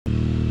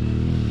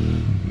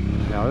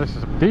now. This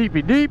is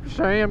deepy, deep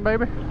sand,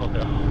 baby.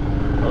 Okay.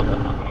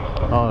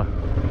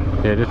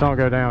 Yeah, just don't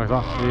go down.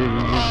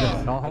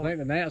 I think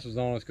the gnats was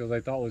on us because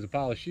they thought it was a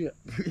pile of shit.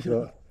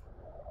 But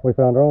we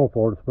found our own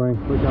Florida spring.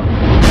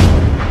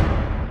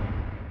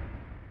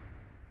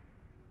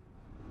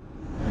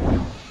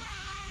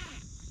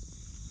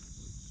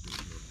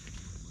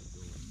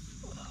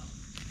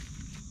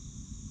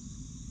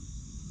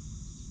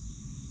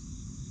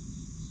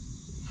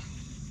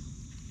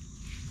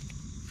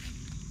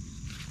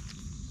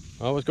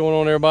 All right, what's going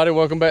on, everybody?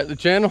 Welcome back to the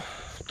channel.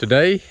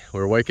 Today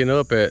we're waking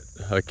up at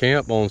a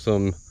camp on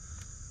some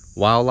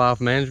wildlife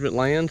management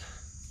land,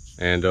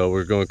 and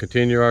we're going to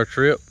continue our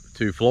trip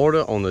to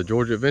Florida on the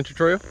Georgia Adventure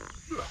Trail.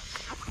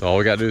 So all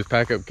we got to do is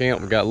pack up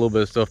camp. We got a little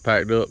bit of stuff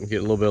packed up and get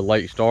a little bit of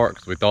late start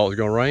because we thought it was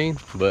going to rain,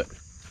 but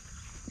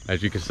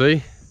as you can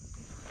see,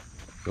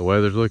 the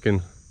weather's looking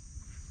a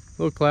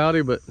little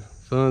cloudy, but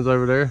sun's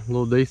over there, a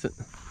little decent.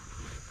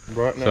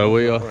 Right now,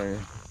 so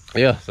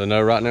so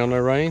no, right now no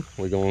rain.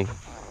 We're going to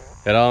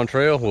head out on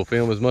trail. We'll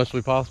film as much as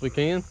we possibly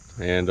can,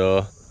 and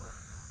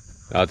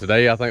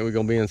today I think we're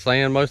gonna be in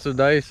sand most of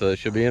the day, so it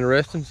should be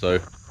interesting.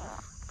 So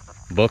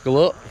buckle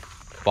up,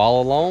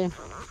 follow along,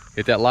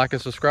 hit that like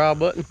and subscribe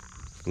button.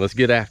 Let's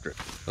get after it.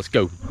 Let's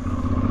go.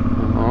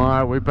 All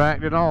right, we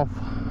backed it off.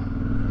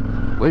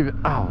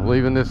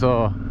 Leaving this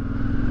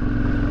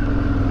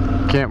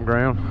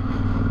campground.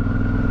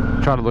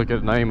 Try to look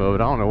at the name of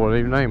it. I don't know what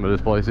even the name of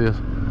this place is.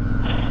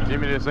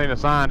 Jimmy just seen a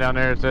sign down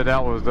there that said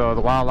that was the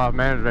wildlife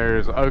management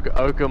area is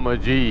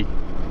Okamajee.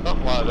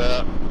 something like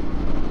that.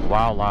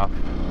 Wildlife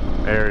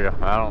area.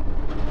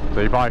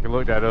 So you probably can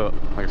look that up.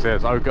 Like I said,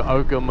 it's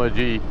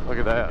Okamajee. Look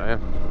at that, man.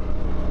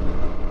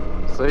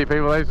 See,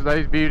 people,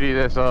 today's beauty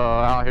that's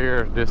out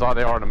here, just like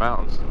they are in the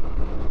mountains.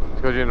 It's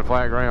because you're in the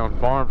flat ground.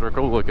 Farms are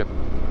cool looking.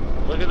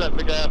 Look at that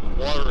big ass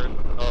watering.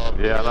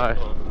 Yeah, I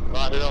know.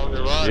 Right here on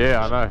your right.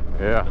 Yeah, I know.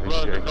 Yeah. It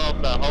runs across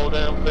that whole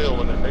damn field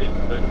when it needs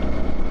to.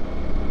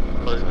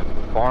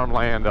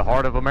 Farmland, the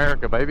heart of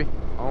America, baby. I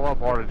don't know what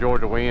part of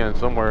Georgia we in,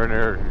 somewhere in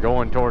there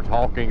going towards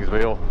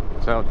Hawkinsville.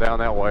 Sounds down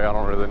that way, I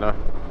don't really know.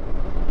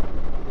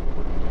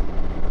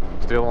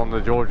 Still on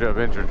the Georgia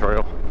Adventure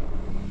Trail.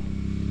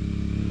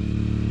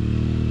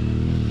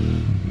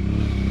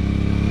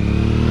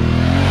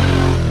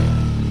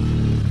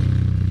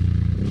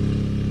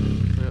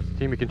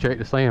 Timmy can check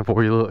the sand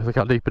for you. Look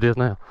how deep it is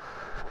now.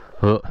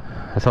 Look,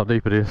 that's how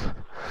deep it is.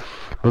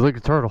 But look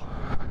at the turtle.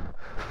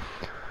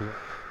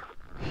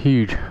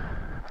 Huge.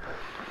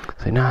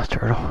 Say, nice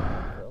turtle.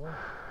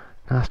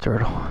 Nice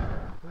turtle.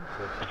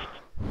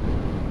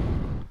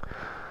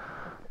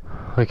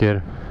 Look at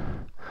him.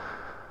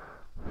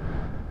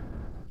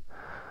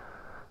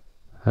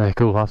 Hey,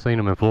 cool. I've seen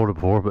them in Florida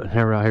before, but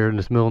never out here in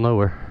this middle of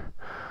nowhere.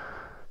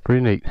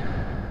 Pretty neat.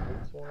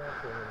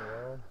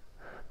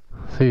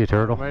 See you,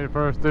 turtle. Made it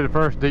through the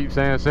first deep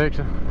sand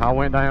section. I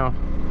went down.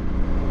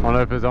 I don't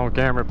know if it's on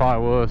camera. It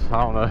probably was.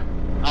 I don't know.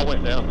 I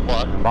went down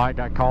twice. The bike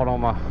got caught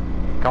my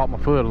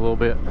foot a little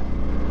bit.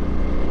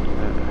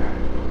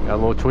 Got a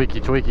little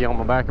tweaky on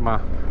the back of my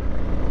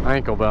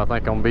ankle, but I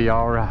think I'm gonna be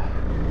all right.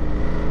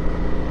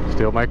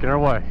 Still making our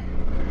way.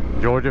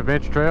 Georgia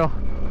Adventure Trail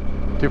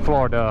to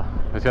Florida.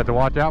 Just got to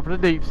watch out for the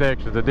deep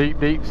sections, the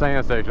deep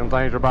sand section.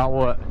 Things are about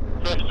what?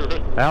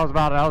 That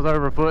was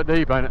over a foot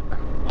deep, ain't it?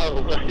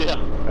 Oh, yeah.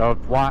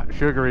 Of white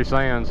sugary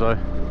sand, so.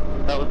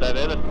 That was that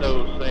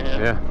Edisto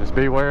sand. Yeah, just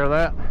beware of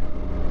that.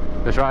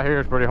 This right here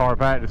is pretty hard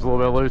packed. It's a little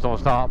bit loose on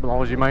the top. As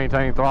long as you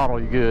maintain throttle,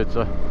 you're good.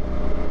 So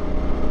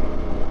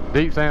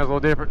deep sand's a little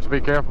different, so be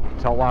careful.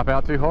 Don't wipe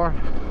out too hard.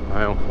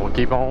 We'll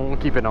keep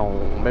it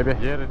on, maybe.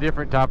 Yeah, a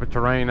different type of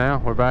terrain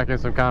now. We're back in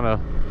some kind of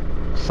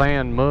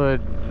sand mud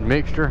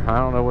mixture. I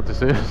don't know what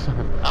this is.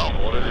 I don't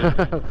know what it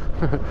is.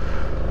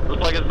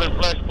 Looks like it's been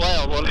flash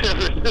plowed,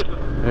 whatever it is.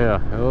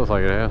 Yeah, it looks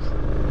like it has.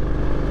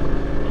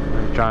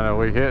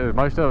 We hit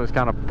most of it's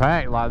kind of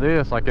packed like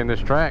this, like in this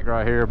track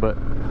right here, but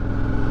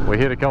we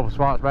hit a couple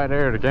spots back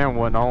there. The camera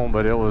wasn't on,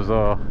 but it was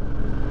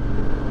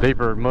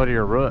deeper,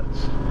 muddier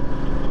ruts.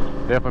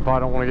 Definitely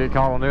probably don't want to get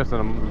caught on this in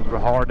a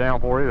hard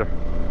downpour either.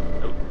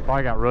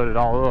 Probably got rutted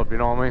all up, you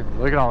know what I mean?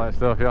 Look at all that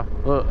stuff, y'all.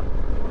 Look.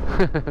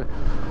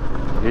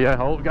 Yeah,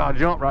 oh God,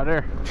 jump right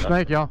there.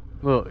 Snake, y'all.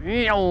 Look.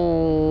 He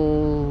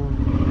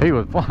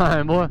was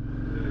flying, boy.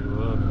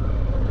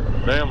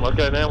 Damn,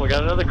 okay, now we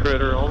got another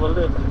critter on the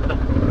list.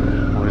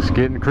 We're just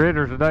getting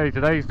critters today.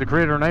 Today's the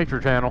Critter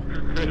Nature channel.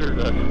 Critter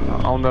Day.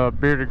 On the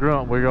Bearded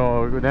Grump,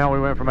 now we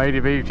went from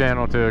ADV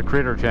channel to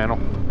Critter channel.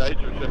 Nature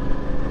channel.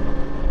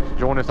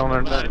 Join us on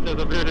our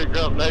the Bearded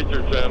Grump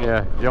Nature channel.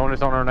 Yeah, join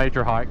us on our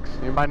nature hikes.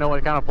 Anybody know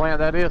what kind of plant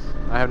that is?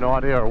 I have no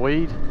idea. Or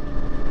weed?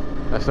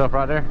 That stuff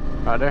right there?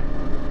 Right there?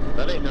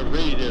 That ain't no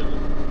reed, is it?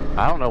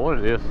 I don't know what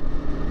it is.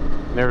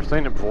 Never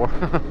seen it before.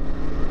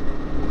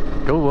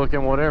 Cool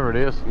looking, whatever it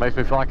is. Makes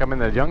me feel like I'm in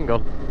the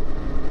jungle.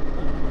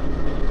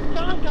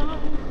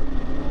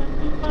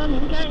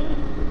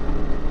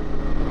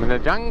 I'm in the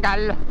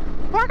jungle.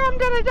 Welcome to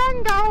the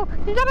jungle.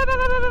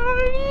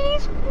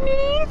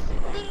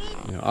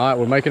 All right,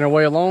 we're making our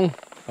way along.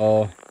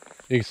 You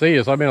can see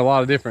it's been a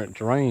lot of different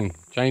terrain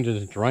changing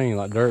the terrain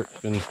like dirt.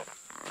 It's been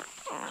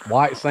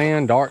white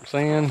sand, dark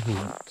sand,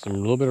 and some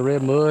little bit of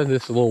red mud.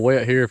 This is a little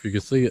wet here if you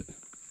can see it.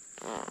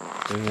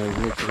 So, you know, you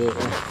mix it up.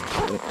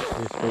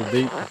 It's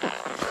pretty deep.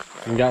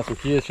 You got some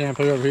kid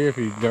shampoo over here if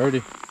you're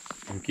dirty.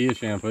 Some kid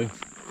shampoo.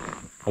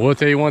 I will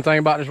tell you one thing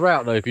about this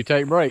route though, if you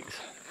take breaks.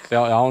 See,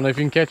 I don't know if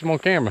you can catch them on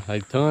camera. They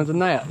tons of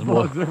gnats,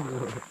 boy.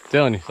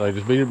 Telling you, so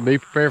just be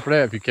prepared for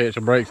that if you catch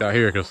the breaks out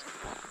here, because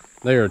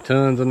there are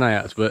tons of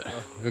gnats. But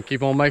we're gonna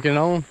keep on making it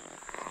on.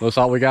 Looks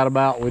like we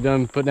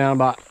done put down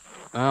about,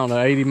 I don't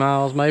know, 80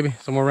 miles maybe,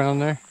 somewhere around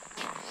there.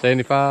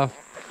 75.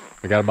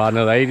 We got about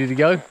another 80 to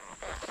go. Is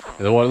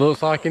that what it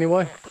looks like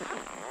anyway?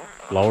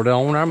 Florida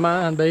on our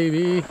mind,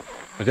 baby.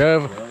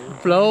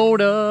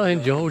 Florida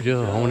and Georgia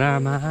on our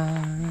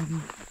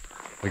mind.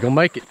 We gonna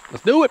make it.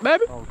 Let's do it,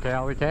 baby. Oh,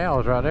 Cali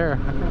cows right there.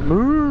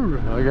 Moo!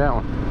 Look at that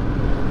one.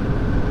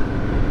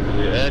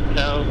 Yeah, add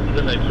cows to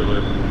the nature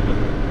list.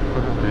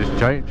 It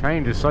just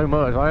changes so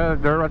much. Oh,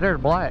 that dirt right there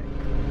is black.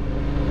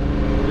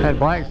 Had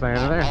black sand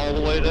in there. All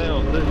the way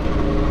down, too.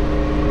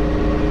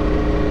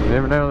 You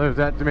never know there's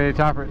that many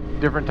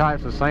different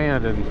types of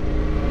sand and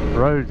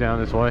roads down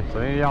this way. So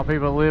any of y'all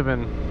people that live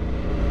in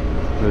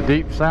the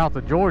deep south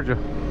of Georgia,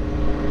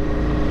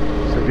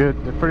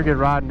 it's pretty good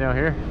riding down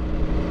here.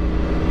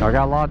 I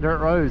got a lot of dirt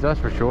roads, that's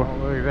for sure. Oh,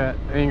 look at that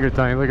Ingrid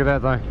thing, look at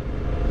that thing.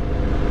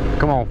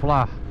 Come on,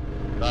 fly.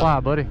 Fly,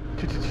 buddy.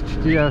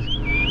 Yes.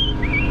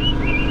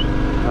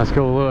 That's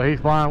cool, look, he's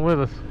flying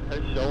with us.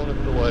 He's showing us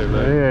the way,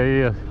 man. Yeah, he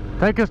is.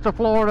 Take us to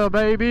Florida,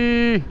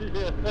 baby.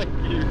 Yeah, thank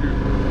you.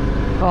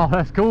 Oh,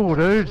 that's cool,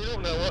 dude. You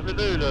don't know what to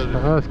do, does it?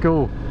 That's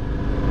cool.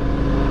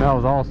 That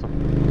was awesome.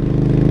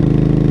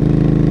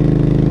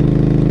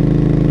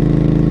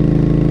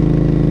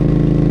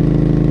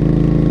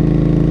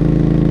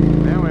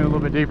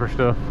 Deeper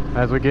stuff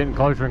as we're getting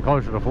closer and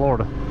closer to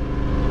Florida.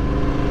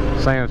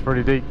 Sand's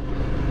pretty deep.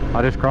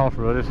 I just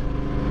crossroaded.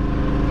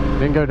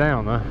 Didn't go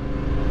down though.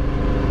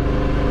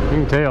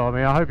 You can tell, I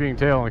mean, I hope you can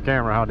tell on the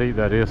camera how deep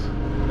that is.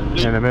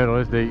 In the middle,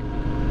 it's deep.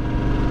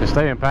 It's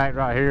staying packed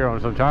right here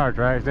on some tire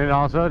tracks. Then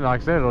all of a sudden,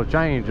 like I said, it'll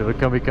change.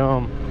 It'll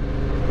become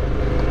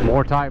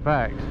more tight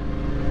packed.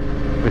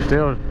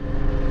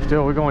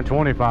 We're going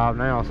 25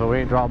 now, so we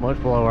ain't dropped much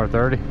below our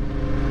 30.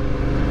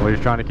 We're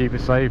just trying to keep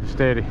it safe and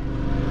steady.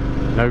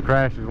 No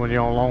crashes when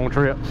you're on long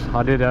trips.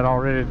 I did that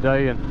already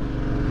today, and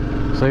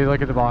see,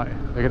 look at the bike.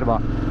 Look at the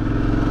bike.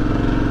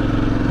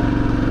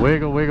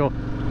 Wiggle, wiggle,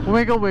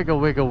 wiggle, wiggle,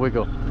 wiggle,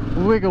 wiggle,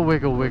 wiggle,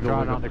 wiggle, wiggle.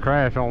 Try not to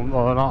crash on,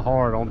 not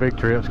hard on big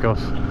trips,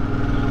 because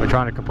we're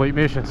trying to complete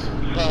missions.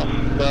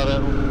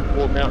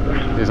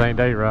 These ain't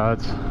day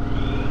rides.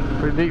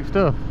 Pretty deep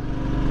stuff.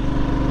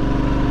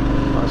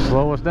 Might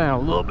slow us down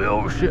a little bit.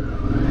 Oh shit!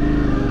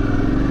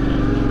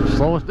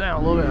 Slow us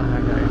down a little bit.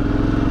 Okay.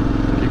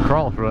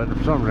 Crossroad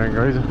for some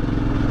reason.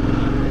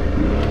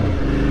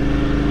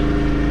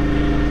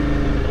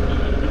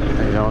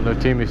 Hey, y'all know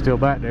Timmy's still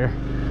back there.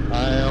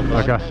 I am.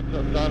 Okay.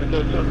 I'm trying to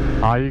catch up.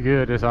 Oh, you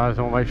good? I just want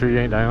to make sure you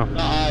ain't down.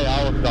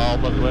 I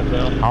almost went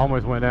down. I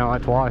almost went down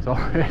like twice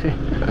already.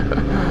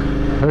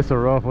 It's a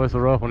rough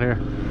one here.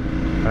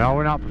 Well,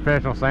 we're not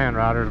professional sand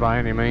riders by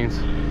any means.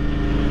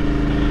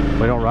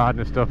 We don't ride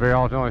this stuff here.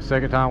 It's only the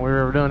second time we've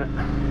ever done it.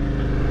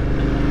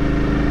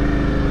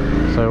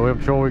 So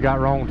I'm sure we got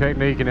wrong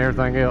technique and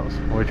everything else.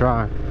 We're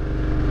trying.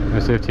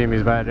 Let's see if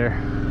Timmy's back there.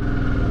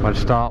 I'll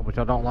just stop, which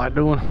I don't like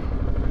doing.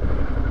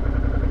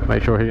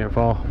 Make sure he didn't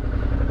fall.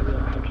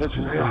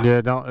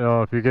 Yeah,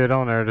 don't. If you get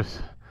on there,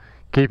 just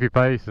keep your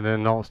pace and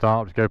then don't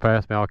stop. Just go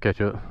past me. I'll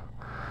catch up.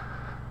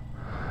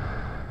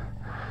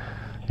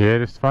 Yeah,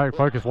 just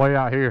focus way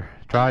out here.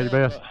 Try your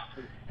best.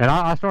 And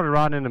I started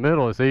riding in the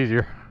middle. It's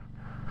easier.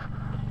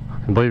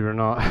 Believe it or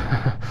not.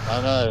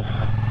 I know.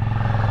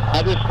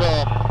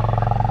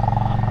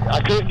 I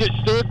couldn't get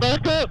stood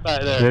back up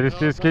back there. Yeah,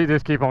 just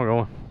keep on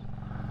going.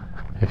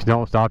 If you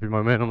don't stop your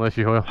momentum, unless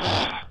you will.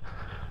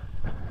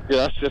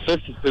 Yeah, if this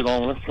is too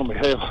long, that's gonna be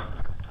hell.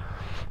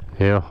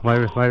 Yeah,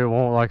 maybe it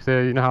won't. Like I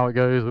said, you know how it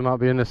goes. We might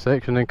be in this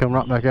section and come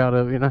right back out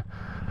of it, you know.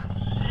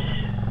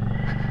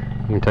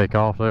 You can take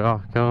off there.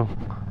 I'll come.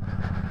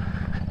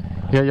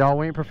 Yeah, y'all,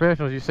 we ain't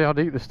professionals. You see how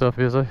deep this stuff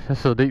is. This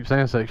is a deep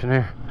sand section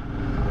here.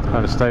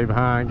 Trying to stay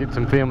behind, get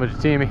some film of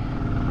Timmy.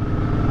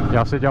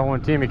 Y'all said y'all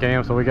want Timmy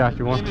cam, so we got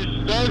you one.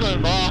 Timmy's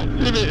struggling, boy.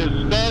 Timmy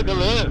is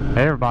struggling.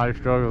 Everybody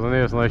struggles in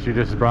this unless you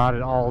just ride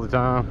it all the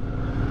time.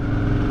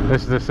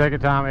 This is the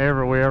second time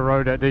ever we ever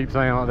rode that deep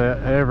sand like that,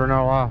 ever in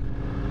our life.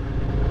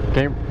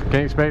 Can't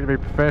expect to be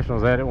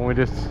professionals at it when we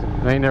just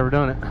ain't never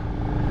done it.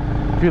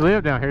 If you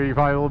live down here, you're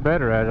probably a little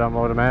better at it, I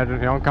would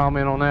imagine. Y'all can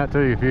comment on that too.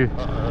 If you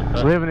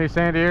live in these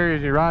sandy areas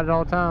and you ride it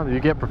all the time, do you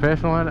get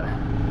professional at it?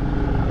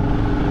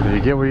 Do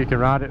you get where you can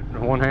ride it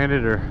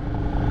one-handed, or?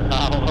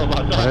 I don't know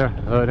about that.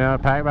 Yeah, now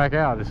pack back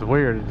out. It's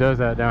weird. It does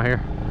that down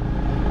here.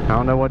 I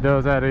don't know what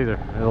does that either.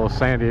 The little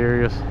sandy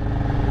areas.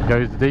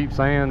 Goes to deep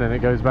sand and it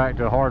goes back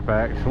to a hard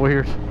pack. It's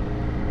weird.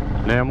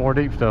 Now more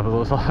deep stuff, it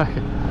looks like.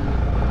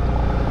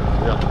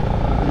 Yeah.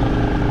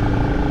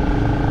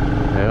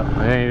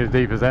 Yeah, it ain't as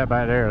deep as that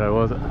back there though,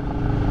 was it?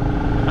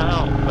 I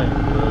don't think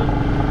so.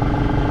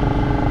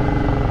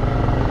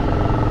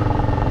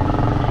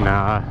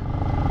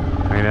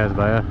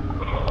 bad.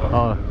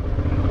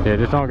 Yeah,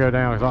 just don't go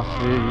down. Cause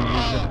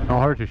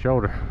don't hurt your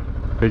shoulder.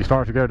 If you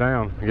start to go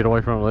down, get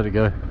away from it, let it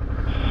go.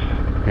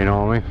 You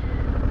know what I mean?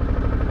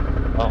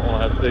 I don't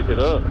want to have to pick it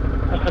up.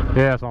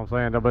 Yeah, that's what I'm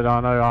saying. But I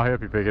know I'll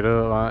help you pick it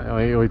up. I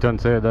mean, we done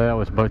said that. It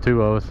was about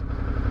 2 of us.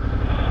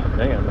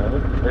 Damn, man.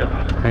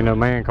 Yeah. Ain't no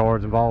man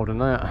cards involved in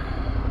that.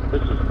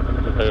 This is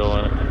hell,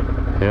 ain't it?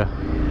 Yeah.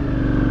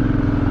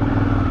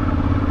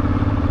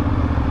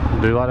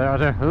 Do like that right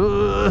there.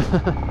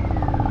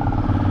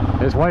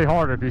 It's way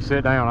harder if you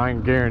sit down, I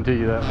can guarantee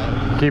you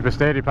that. Keep a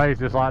steady pace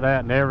just like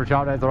that, never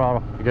chop that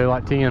throttle. You go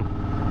like 10,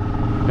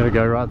 it'll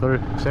go right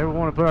through. Said we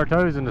want to put our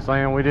toes in the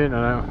sand, we didn't.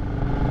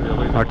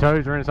 Yeah, our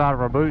toes are inside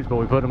of our boots, but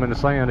we put them in the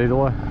sand either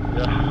way.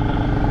 Yeah.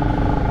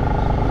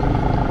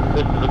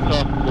 This is a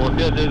tough boy.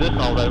 You do this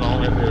all day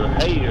long up here.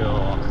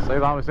 Hell. See,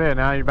 like we said,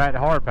 now you're back to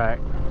hard pack.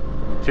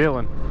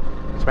 Chilling.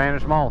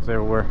 Spanish moss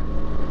everywhere.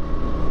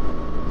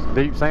 It's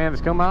deep sand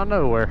that's come out of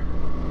nowhere.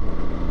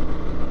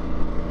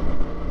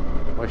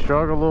 We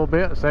struggled a little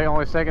bit. It's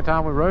only the second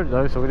time we rode it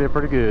though, so we did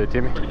pretty good,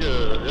 Timmy. Pretty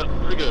good, yep,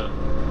 pretty good.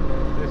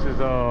 This is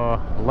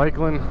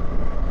Lakeland,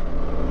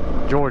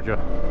 Georgia.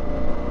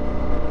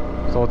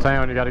 It's a little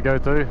town you got to go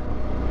through.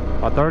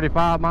 About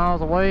 35 miles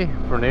away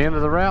from the end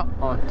of the route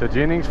to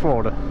Jennings,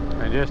 Florida.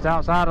 And just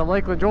outside of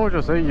Lakeland,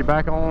 Georgia, see, you're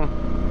back on,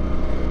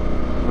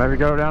 maybe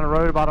go down the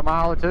road about a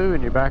mile or two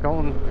and you're back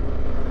on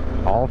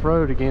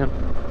off-road again.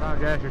 Try to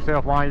gas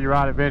yourself while you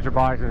ride adventure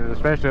bikes, and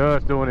especially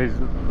us doing these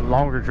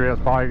longer trips,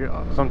 probably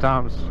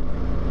sometimes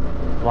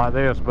like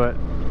this. But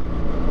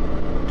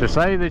to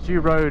say that you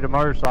rode a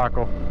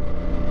motorcycle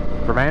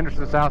from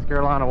Anderson, South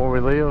Carolina, where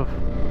we live,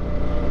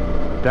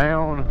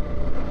 down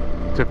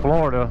to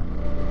Florida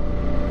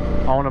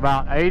on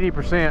about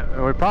 80%,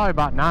 or probably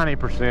about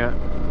 90%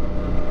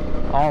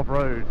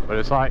 off-road. But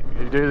it's like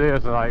you do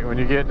this, and like when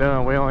you get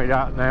done, we only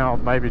got now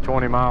maybe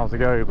 20 miles to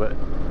go, but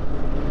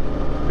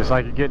it's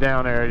like you get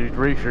down there, you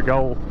reach your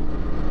goal,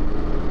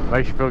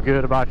 makes you feel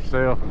good about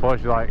yourself.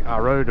 Plus, you're like, I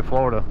rode to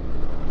Florida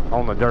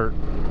on the dirt,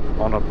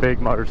 on a big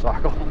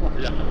motorcycle.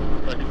 Yeah,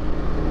 right.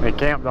 And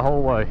camped the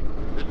whole way.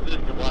 This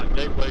is the white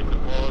gateway to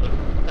Florida.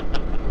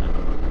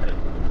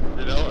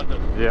 You know?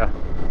 Yeah.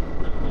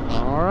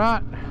 All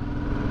right.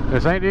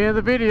 This ain't the end of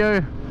the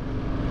video,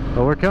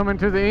 but we're coming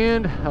to the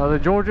end of the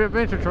Georgia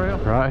Adventure Trail.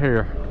 Right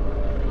here.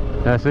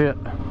 That's it.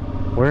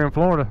 We're in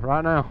Florida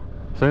right now.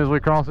 As soon as we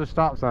cross this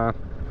stop sign.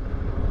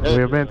 We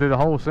have been through the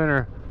whole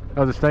center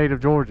of the state of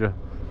Georgia,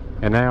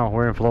 and now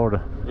we're in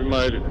Florida. We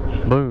made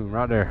it. Boom,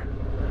 right there.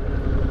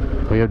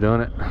 We have done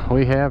it.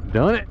 We have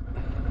done it.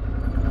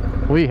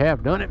 We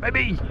have done it,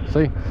 baby.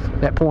 See,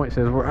 that point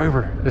says we're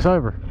over. It's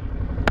over.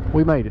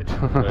 We made it.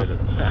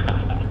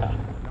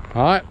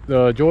 All right,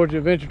 the Georgia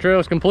Adventure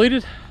Trail is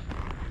completed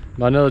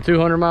by another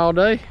 200-mile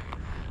day.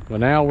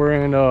 But now we're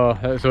in,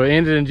 so it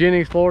ended in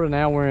Jennings, Florida.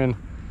 Now we're in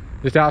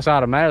just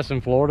outside of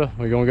Madison, Florida.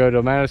 We're gonna go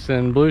to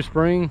Madison Blue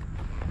Spring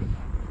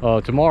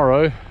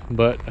tomorrow,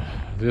 but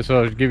just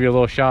to give you a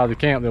little shot of the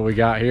camp that we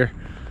got here.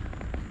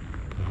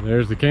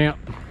 There's the camp.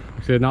 Like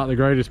I said, not the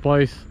greatest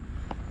place.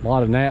 A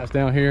lot of gnats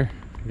down here.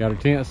 Got a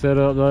tent set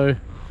up though.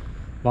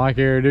 Bike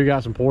area, do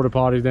got some porta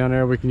potties down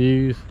there we can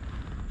use.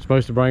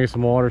 Supposed to bring us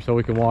some water so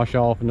we can wash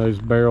off in those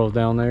barrels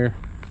down there.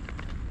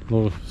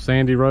 Little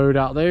sandy road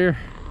out there.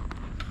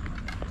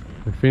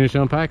 We finish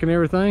unpacking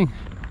everything,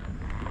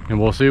 and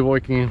we'll see what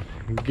we can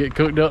get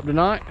cooked up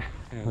tonight.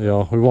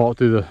 Y'all, we walked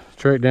through the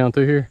trek down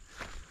through here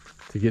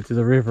to get to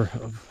the river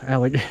of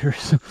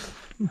alligators.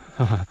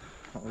 Oh,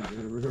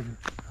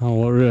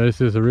 what river?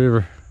 This is a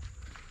river.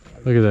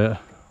 Look at that.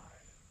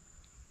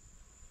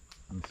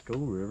 It's a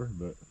school river,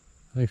 but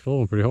I think it's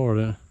flowing pretty hard,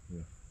 isn't it?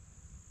 Yeah.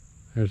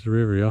 There's the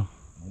river, y'all.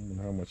 I don't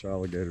know how much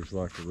alligators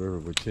like the river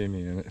with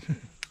Timmy in it.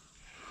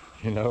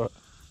 You know it?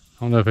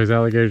 I don't know if there's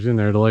alligators in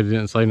there. The lady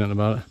didn't say nothing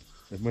about it.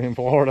 If we in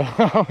Florida,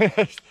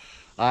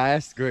 I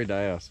asked Greg to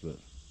ask, but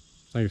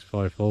I think it's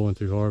probably flowing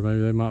too hard. Maybe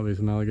there might be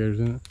some alligators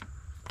in it.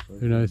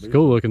 Who knows? It's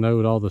cool looking though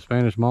with all the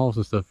Spanish moss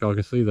and stuff. Y'all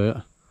can see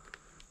that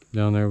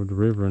down there with the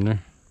river in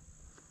there.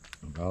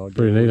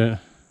 Pretty neat, ain't it?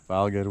 If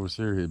alligator was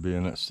here, he'd be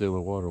in that still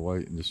of water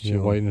waiting, just Yeah,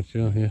 chilling. waiting and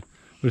chilling, yeah.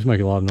 We just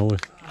make a lot of noise.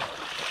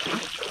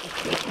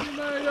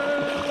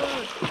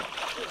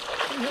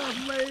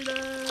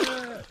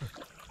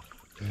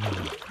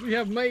 We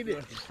have made it!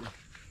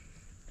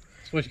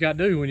 That's what you got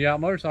to do when you're out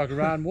motorcycle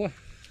riding, boy.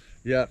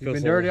 Yeah, You've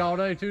been dirty all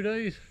day, 2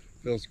 days.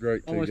 Feels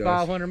great too, Almost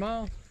guys. 500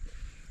 miles.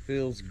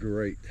 Feels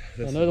great.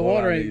 I know the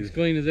water ain't as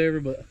clean as ever,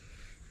 but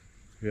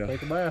yeah,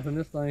 take a bath in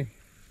this thing.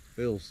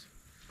 feels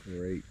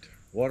great.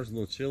 Water's a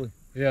little chilly.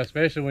 Yeah,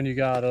 especially when you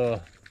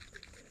got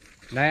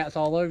gnats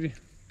all over you.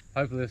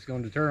 Hopefully it's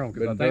going to deter them.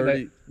 Been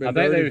dirty, been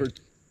dirty for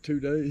 2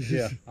 days.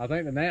 Yeah, I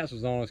think the gnats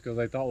was on us because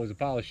they thought it was a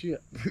pile of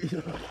shit.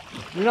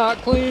 You're not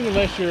clean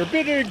unless you're a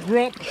bitter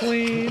grump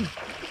clean.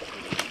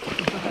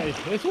 Hey,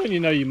 that's when you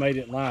know you made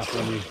it in life,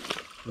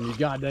 when you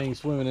got dang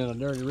swimming in a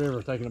dirty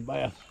river taking a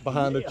bath.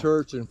 Behind the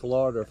church in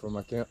Florida from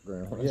my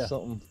campground. That's Yeah.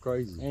 something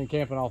crazy. And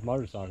camping off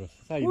motorcycles.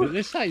 That's how you do.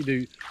 This is how you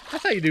do.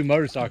 That's how you do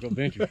motorcycle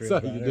adventure trips.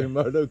 That's how you do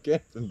moto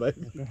camping,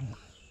 baby.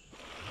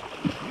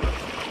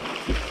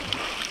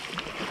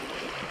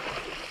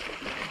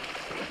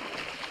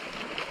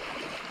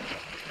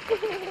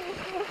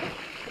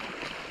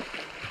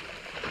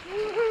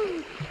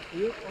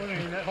 Yep, it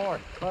ain't that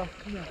hard. Huh?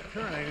 No,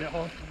 turn ain't that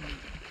hard.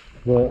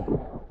 But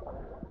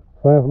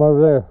swam from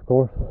over there, of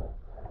course,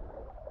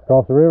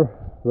 across the river.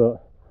 Look,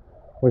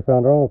 we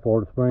found our own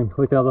Florida spring.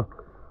 Look at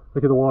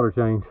the water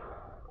change.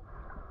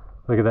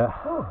 Look at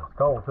that. Oh, it's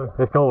cold too.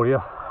 It's cold,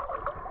 yeah.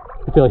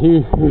 It's a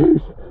huge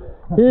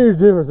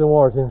difference in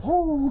water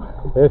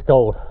temperature. It's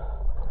cold.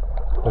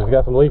 It's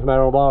got some leaf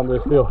matter on the bottom, but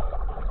it's still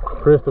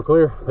crystal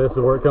clear. This is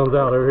where it comes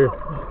out over here.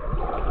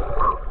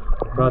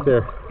 Right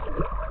there.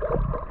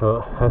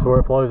 That's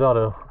where it flows out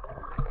of.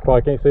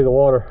 Probably can't see the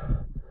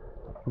water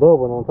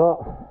bubbling on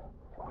top.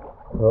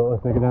 Well,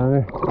 let's take it down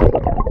there.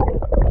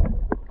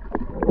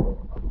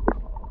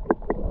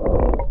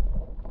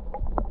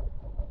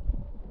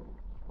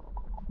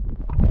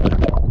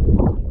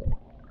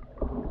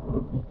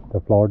 The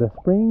Florida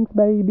Springs,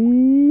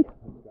 baby.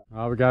 All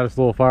right, we got this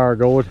little fire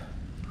going.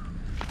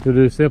 We'll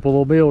do a simple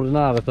little meal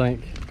tonight, I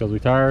think, because we're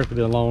tired. It's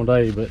been a long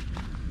day, but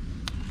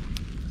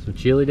some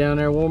chili down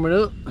there warming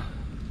up.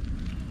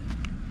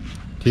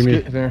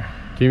 Timmy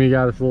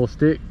got this little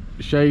stick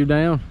shaved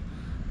down.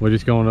 We're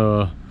just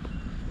gonna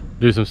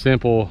do some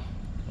simple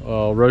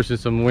roasting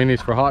some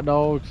winnies for hot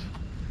dogs.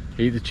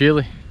 Eat the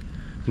chili.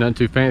 Nothing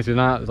too fancy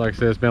tonight. Like I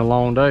said, it's been a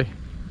long day,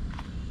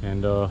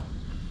 and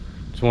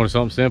just wanted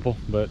something simple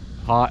but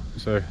hot.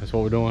 So that's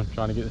what we're doing.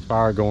 Trying to get this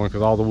fire going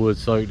because all the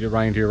wood's soaked. It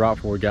rained here right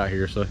before we got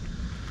here. So,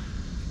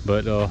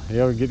 but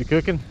yeah, we can get it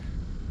cooking,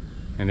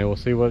 and then we'll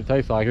see what it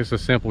tastes like. It's a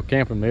simple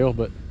camping meal,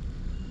 but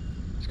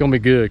it's gonna be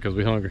good because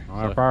we're hungry. All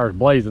right, our fire's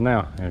blazing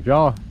now. And if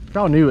y'all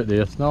new at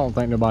this, I don't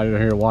think nobody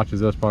here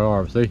watches us probably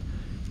are. But see,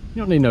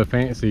 you don't need no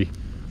fancy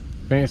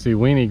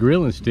weenie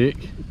grilling stick.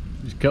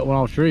 Just cut one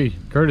off the tree,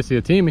 courtesy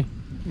of Timmy.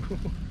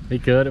 He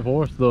cut it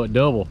for us. Look,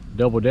 double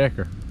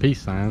decker,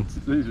 peace signs.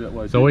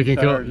 So we can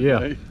cook.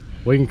 Yeah,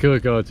 we can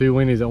cook 2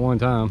 weenies at one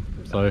time.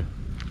 So,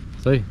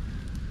 see,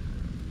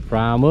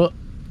 fry them up.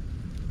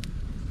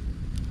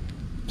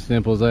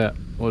 Simple as that.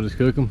 We'll just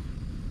cook them,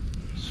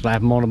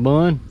 slap them on a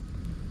bun.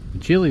 The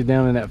chili's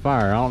down in that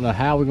fire. I don't know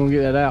how we're gonna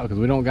get that out because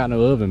we don't got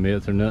no oven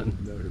mitts or nothing.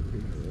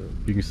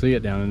 You can see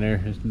it down in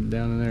there. It's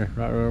down in there,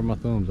 right where my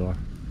thumbs are.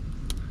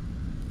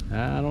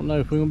 I don't know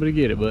if we're gonna be able to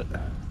get it, but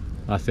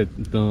I said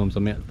thumbs,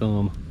 I meant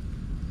thumb.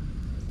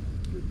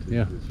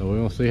 Yeah, so we're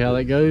gonna see how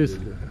that goes.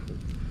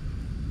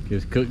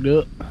 Get it cooked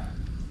up.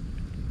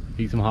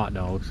 Eat some hot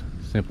dogs.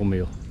 Simple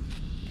meal.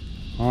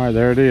 All right,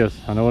 there it is.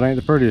 I know it ain't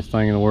the prettiest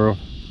thing in the world.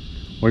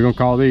 We're gonna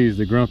call these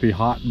the Grumpy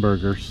Hot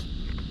Burgers.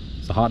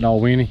 It's a hot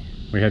dog weenie.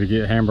 We had to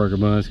get hamburger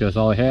buns because that's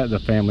all they had at the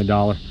Family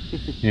Dollar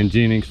in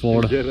Jennings,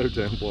 Florida.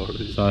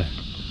 So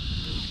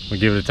we'll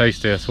give it a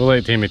taste test. We'll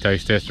let Timmy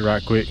taste test it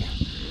right quick.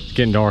 It's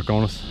getting dark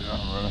on us.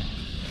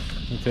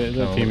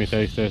 Let Timmy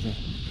taste test it.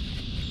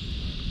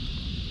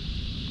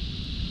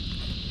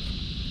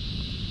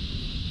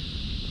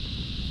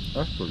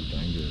 That's pretty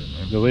dang good,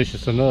 man.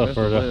 Delicious enough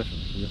for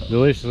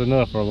delicious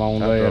enough for a long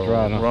day after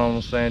riding.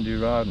 Long sandy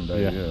riding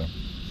day, yeah.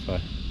 So,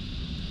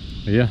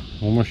 yeah,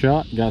 one more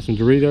shot. Got some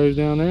Doritos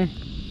down there.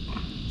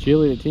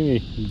 Chili that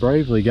Timmy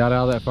bravely got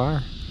out of that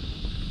fire.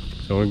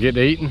 So we'll get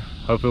to eating.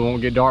 Hopefully it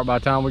won't get dark by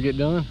the time we get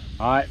done.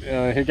 All right,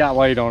 it got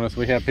late on us.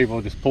 We had people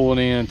just pulling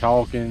in,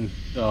 talking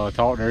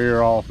their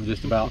ear off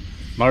just about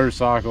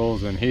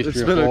motorcycles and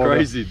history of Florida.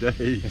 It's been a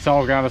crazy day. It's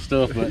all kind of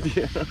stuff, but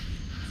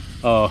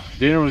yeah.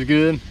 Dinner was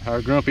good.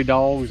 Our grumpy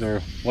dogs,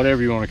 or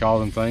whatever you want to call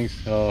them things,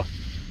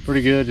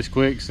 pretty good. Just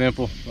quick,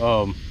 simple,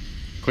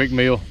 quick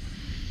meal.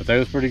 But that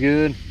was pretty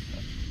good.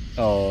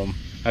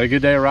 Had a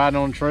good day of riding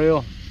on the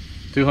trail.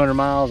 200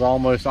 miles,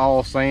 almost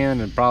all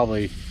sand, and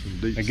probably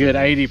a good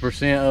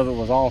 80% of it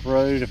was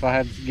off-road, if I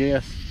had to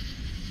guess.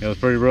 It was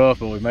pretty rough,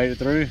 but we made it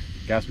through.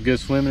 Got some good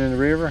swimming in the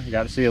river.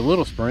 Got to see a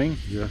little spring.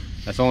 Yeah.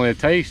 That's only a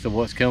taste of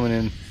what's coming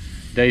in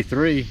day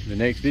 3, the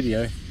next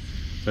video.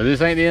 So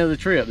this ain't the end of the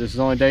trip. This is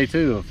only day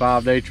 2 of a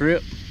 5-day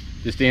trip.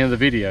 Just the end of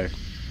the video.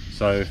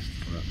 So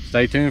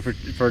stay tuned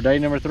for day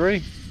number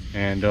 3,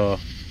 and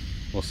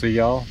we'll see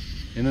y'all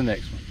in the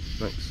next one.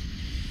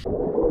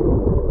 Thanks.